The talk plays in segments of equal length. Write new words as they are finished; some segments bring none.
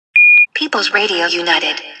People's Radio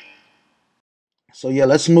United. So yeah,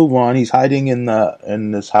 let's move on. He's hiding in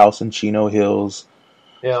this house in Chino Hills,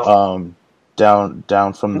 Yeah.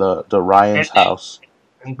 Down from the Ryan's house.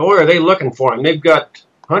 And boy, are they looking for him. They've got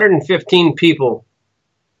 115 people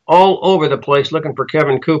all over the place looking for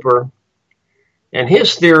Kevin Cooper. And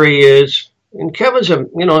his theory is, and Kevin's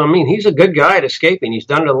he's a good guy at escaping. He's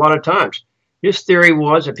done it a lot of times. His theory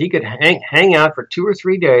was if he could hang out for 2 or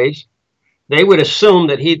 3 days, they would assume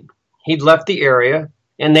that he'd left the area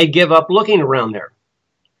and they'd give up looking around there.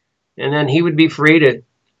 And then he would be free to,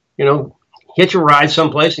 hitch a ride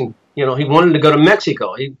someplace. And, he wanted to go to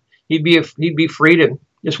Mexico. He'd be free to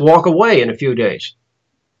just walk away in a few days.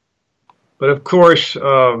 But of course,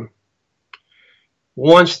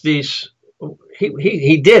 once these,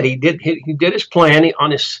 he did his plan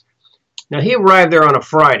Now he arrived there on a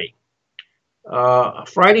Friday.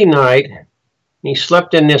 Friday night, he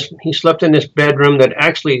slept in this bedroom that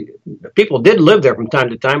actually people did live there from time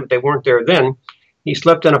to time, but they weren't there then. He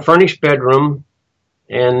slept in a furnished bedroom,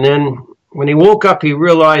 and then when he woke up, he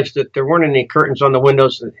realized that there weren't any curtains on the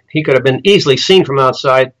windows. He could have been easily seen from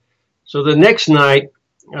outside. So the next night,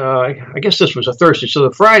 I guess this was a Thursday. So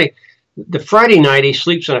the Friday night, he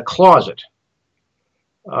sleeps in a closet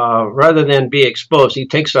rather than be exposed. He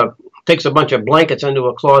takes a bunch of blankets into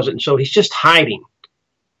a closet, and so he's just hiding.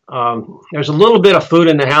 There's a little bit of food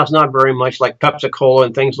in the house, not very much, like Pepsi-Cola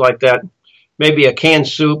and things like that. Maybe a canned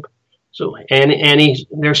soup. So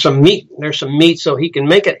there's some meat, so he can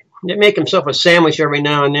make himself a sandwich every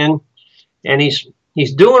now and then, and he's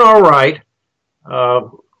doing all right.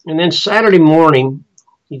 And then Saturday morning,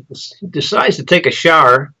 he decides to take a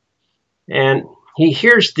shower, and he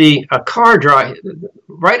hears a car drive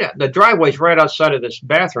the driveway's right outside of this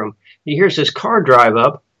bathroom. He hears this car drive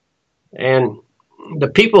up, and the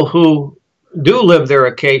people who do live there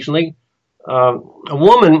occasionally, a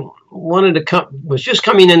woman was just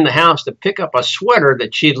coming in the house to pick up a sweater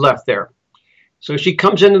that she'd left there. So she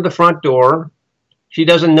comes into the front door. She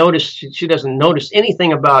doesn't notice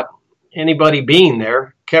anything about anybody being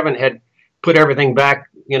there. Kevin had put everything back,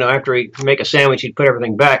 after he'd make a sandwich, he'd put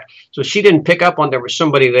everything back. So she didn't pick up on there was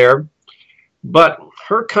somebody there. But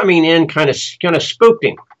her coming in kind of spooked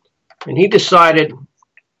him. And he decided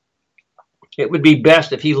it would be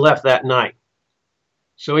best if he left that night.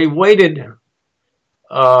 So he waited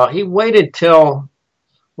till,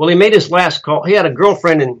 he made his last call. He had a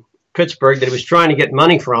girlfriend in Pittsburgh that he was trying to get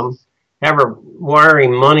money from, have her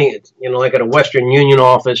wiring money, like at a Western Union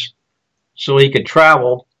office so he could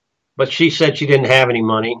travel. But she said she didn't have any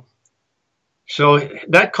money. So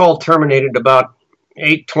that call terminated about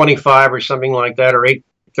 8:25 or something like that, or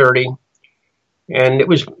 8:30. And it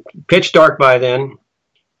was pitch dark by then.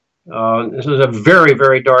 This was a very,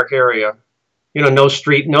 very dark area. No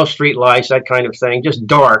street lights, that kind of thing, just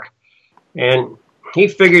dark. And he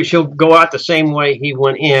figured she'll go out the same way he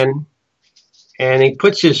went in. And he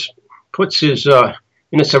puts his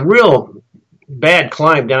and it's a real bad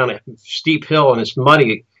climb down a steep hill, and it's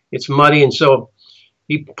muddy. And so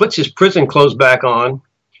he puts his prison clothes back on,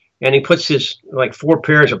 and he puts his 4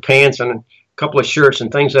 pairs of pants and a couple of shirts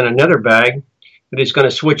and things in another bag that he's going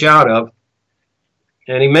to switch out of.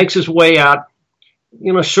 And he makes his way out,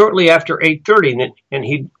 shortly after 8:30, and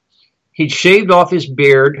he'd shaved off his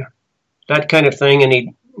beard, that kind of thing, and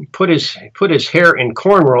he put his hair in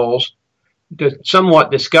cornrows to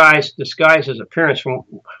somewhat disguise his appearance from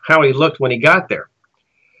how he looked when he got there.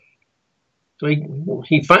 So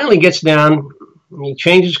he finally gets down, and he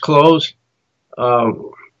changes clothes,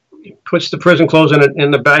 puts the prison clothes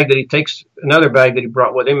in the bag that he takes, another bag that he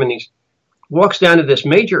brought with him, and he walks down to this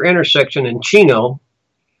major intersection in Chino,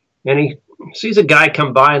 and he sees a guy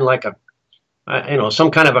come by in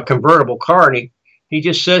some kind of a convertible car, and he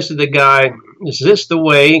just says to the guy, "Is this the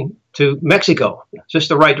way to Mexico? Is this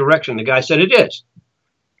the right direction?" The guy said it is.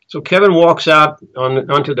 So Kevin walks out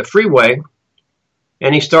onto the freeway,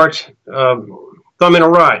 and he starts thumbing a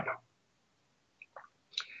ride.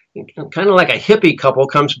 Kind of like a hippie couple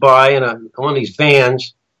comes by in one of these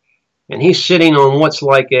vans, and he's sitting on what's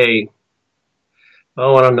like a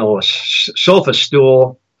sofa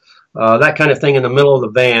stool, that kind of thing in the middle of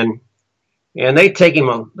the van. And they take him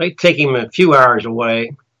a few hours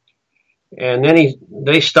away, and then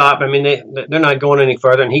they stop. They're not going any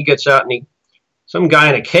further, and he gets out, and some guy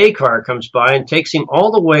in a K car comes by and takes him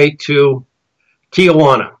all the way to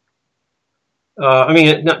Tijuana.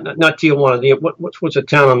 Not Tijuana. What's a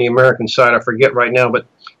town on the American side? I forget right now, but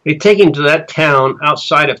they take him to that town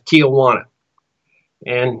outside of Tijuana,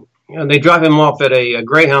 and they drive him off at a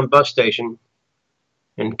Greyhound bus station.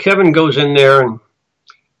 And Kevin goes in there and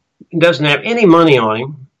doesn't have any money on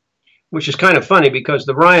him. which is kind of funny because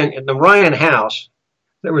in the Ryan house,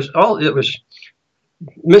 it was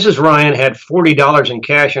Mrs. Ryan had $40 in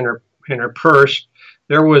cash in her purse.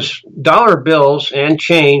 There was dollar bills and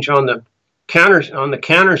change on the counters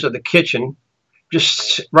of the kitchen,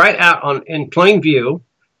 just right out in plain view,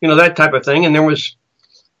 that type of thing. And there was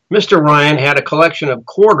Mr. Ryan had a collection of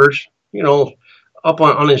quarters, up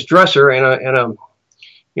on his dresser and a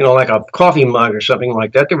like a coffee mug or something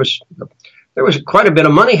like that. There was quite a bit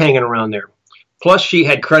of money hanging around there. Plus, she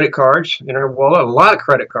had credit cards in her wallet, a lot of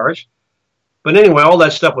credit cards. But anyway, all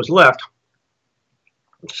that stuff was left.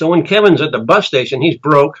 So when Kevin's at the bus station, he's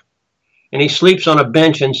broke, and he sleeps on a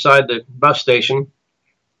bench inside the bus station.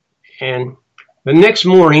 And the next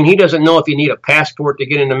morning, he doesn't know if you need a passport to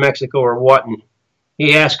get into Mexico or what. And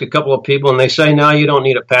he asks a couple of people, and they say, no, you don't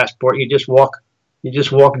need a passport. You just walk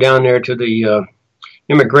down there to the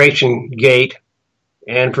immigration gate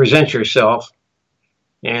and present yourself.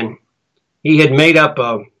 And he had made up,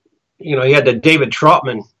 he had the David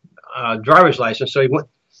Trotman driver's license. So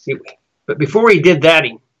but before he did that,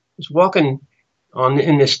 he was walking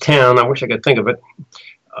in this town. I wish I could think of it.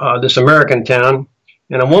 This American town,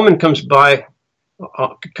 and a woman comes by him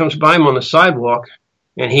on the sidewalk,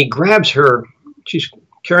 and he grabs her. She's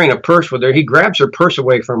carrying a purse with her. He grabs her purse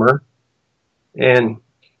away from her, and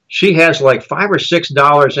she has like $5 or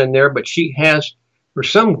 $6 in there, but she has, for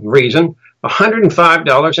some reason,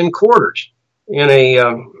 $105 in quarters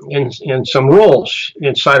in some rolls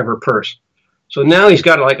inside of her purse. So now he's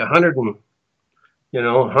got like $110,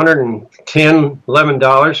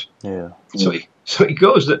 $11. Yeah. So he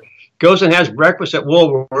goes and has breakfast at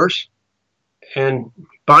Woolworths and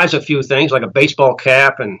buys a few things like a baseball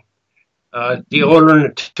cap and deodorant,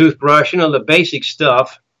 a toothbrush, the basic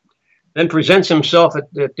stuff. Then presents himself to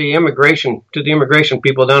the immigration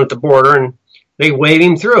people down at the border, and they wave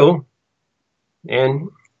him through. And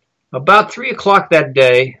about 3 o'clock that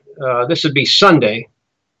day, this would be Sunday.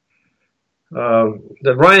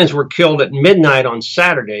 The Ryans were killed at midnight on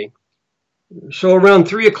Saturday. So around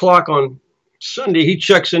 3 o'clock on Sunday, he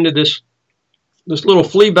checks into this little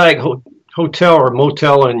flea bag hotel or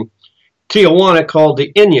motel in Tijuana called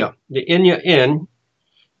the Inya Inn,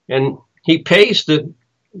 and he pays the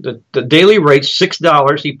daily rate,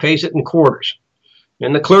 $6. He pays it in quarters,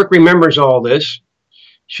 and the clerk remembers all this.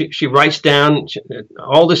 She writes down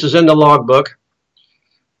all this is in the logbook,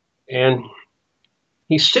 and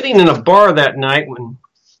he's sitting in a bar that night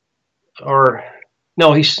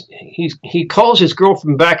he calls his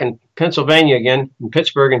girlfriend back in Pennsylvania again, in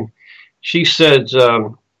Pittsburgh, and she says,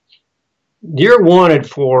 "You're wanted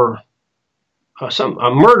for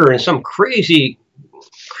a murder in some crazy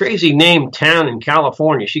named town in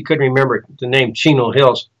California." She couldn't remember the name, Chino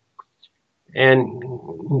Hills. And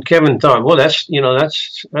Kevin thought, well, that's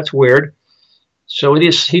weird. So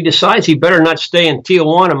he decides he better not stay in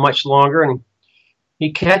Tijuana much longer, and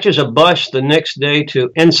he catches a bus the next day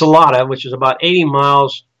to Ensenada, which is about 80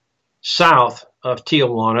 miles south of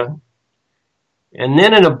Tijuana. And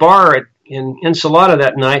then in a bar in Ensenada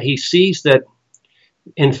that night, he sees that,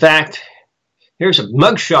 in fact, here's a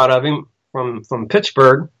mugshot of him from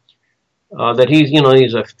Pittsburgh, that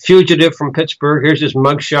he's a fugitive from Pittsburgh. Here's his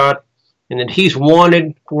mugshot, and that he's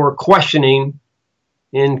wanted for questioning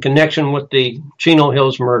in connection with the Chino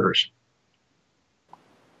Hills murders.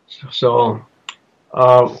 So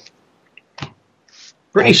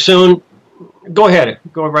pretty soon, go right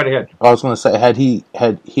ahead. I was going to say, had he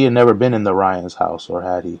never been in the Ryan's house, or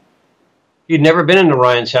had he? He'd never been in the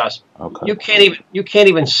Ryan's house. Okay. You can't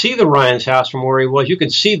even see the Ryan's house from where he was. You can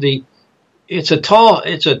see it's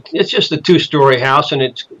just a 2-story house, and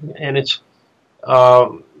it's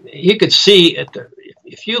you could see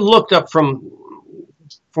if you looked up from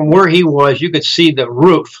where he was, you could see the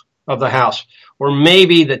roof of the house, or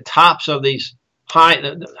maybe the tops of these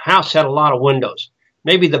the house had a lot of windows,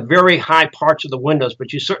 maybe the very high parts of the windows,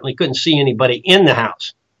 but you certainly couldn't see anybody in the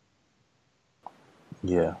house.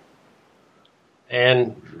 Yeah.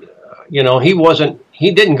 And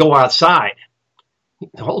he didn't go outside.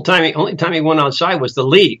 The only time he went outside was to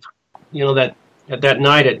leave. That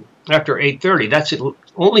night after 8:30. That's the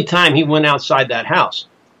only time he went outside that house.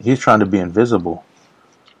 He's trying to be invisible.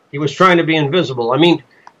 He was trying to be invisible. I mean,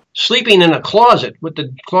 sleeping in a closet with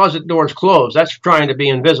the closet doors closed, that's trying to be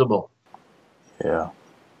invisible. Yeah.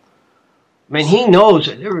 I mean, he knows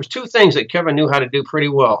that there was 2 things that Kevin knew how to do pretty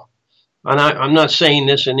well. And I'm not saying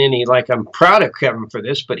this in any, I'm proud of Kevin for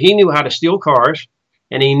this, but he knew how to steal cars,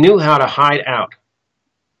 and he knew how to hide out.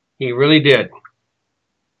 He really did.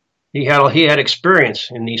 He had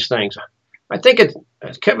experience in these things. I think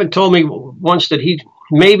Kevin told me once that he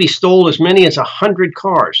maybe stole as many as 100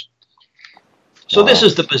 cars. So Wow. this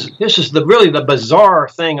is the really the bizarre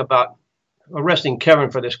thing about arresting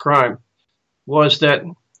Kevin for this crime was that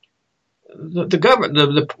the government,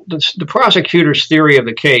 the prosecutor's theory of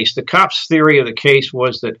the case, the cops' theory of the case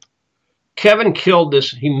was that Kevin killed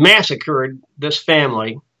this, he massacred this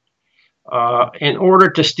family in order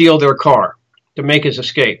to steal their car, to make his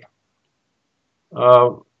escape.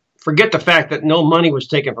 Forget the fact that no money was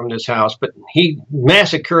taken from this house, but he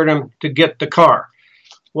massacred him to get the car.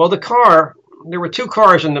 Well, the car, there were two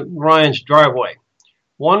cars in Ryan's driveway.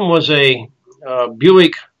 One was a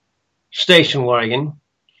Buick station wagon,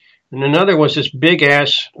 and another was this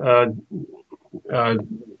big-ass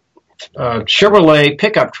Chevrolet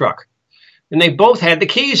pickup truck. And they both had the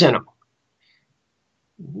keys in them.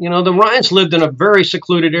 You know, the Ryans lived in a very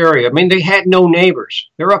secluded area. I mean, they had no neighbors.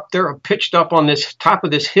 They're up there pitched up on this top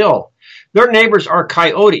of this hill. Their neighbors are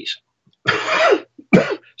coyotes.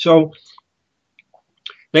 So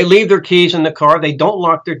they leave their keys in the car. They don't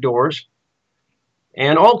lock their doors.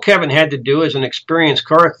 And all Kevin had to do as an experienced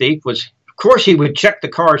car thief was, of course, he would check the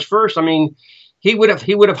cars first. I mean, he would have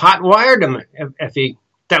hot wired them if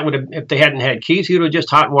they hadn't had keys. He would have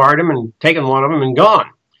just hot wired them and taken one of them and gone.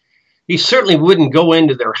 He certainly wouldn't go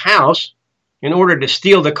into their house in order to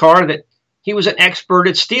steal the car that he was an expert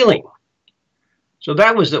at stealing. So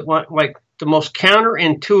that was the most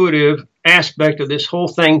counterintuitive aspect of this whole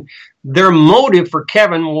thing. Their motive for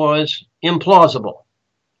Kevin was implausible.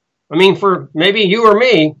 I mean, for maybe you or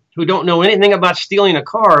me, who don't know anything about stealing a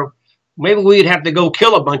car, maybe we'd have to go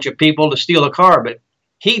kill a bunch of people to steal a car, but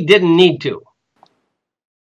he didn't need to.